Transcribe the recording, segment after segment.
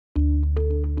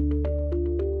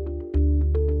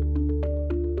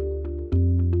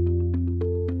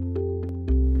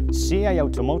CIE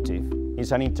Automotive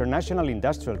is an international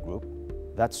industrial group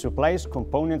that supplies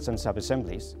components and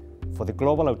sub-assemblies for the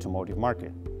global automotive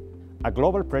market. A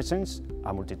global presence,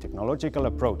 a multi-technological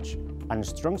approach, and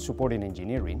strong support in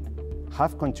engineering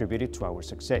have contributed to our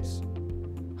success.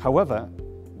 However,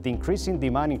 the increasing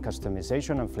demand in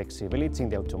customization and flexibility in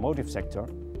the automotive sector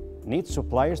needs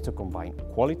suppliers to combine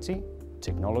quality,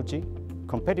 technology,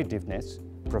 competitiveness,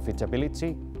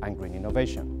 profitability, and green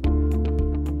innovation.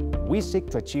 We seek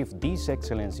to achieve this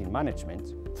excellence in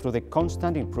management through the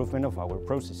constant improvement of our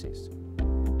processes.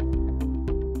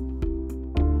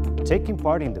 Taking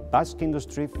part in the Basque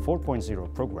Industry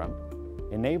 4.0 program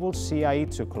enables CIE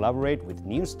to collaborate with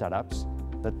new startups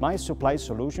that might supply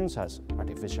solutions as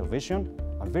artificial vision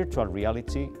and virtual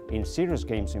reality in serious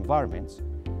games environments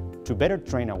to better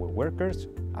train our workers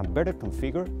and better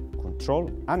configure,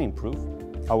 control, and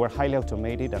improve our highly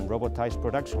automated and robotized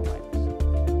production lines.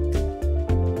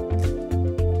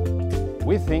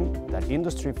 We think that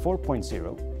Industry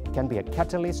 4.0 can be a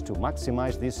catalyst to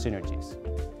maximize these synergies.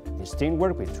 This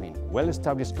teamwork between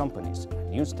well-established companies and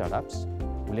new startups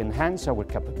will enhance our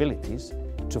capabilities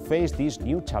to face these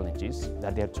new challenges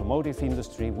that the automotive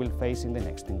industry will face in the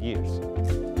next 10 years.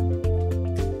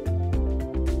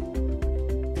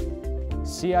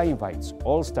 CIE invites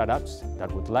all startups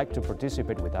that would like to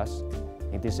participate with us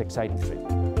in this exciting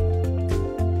trip.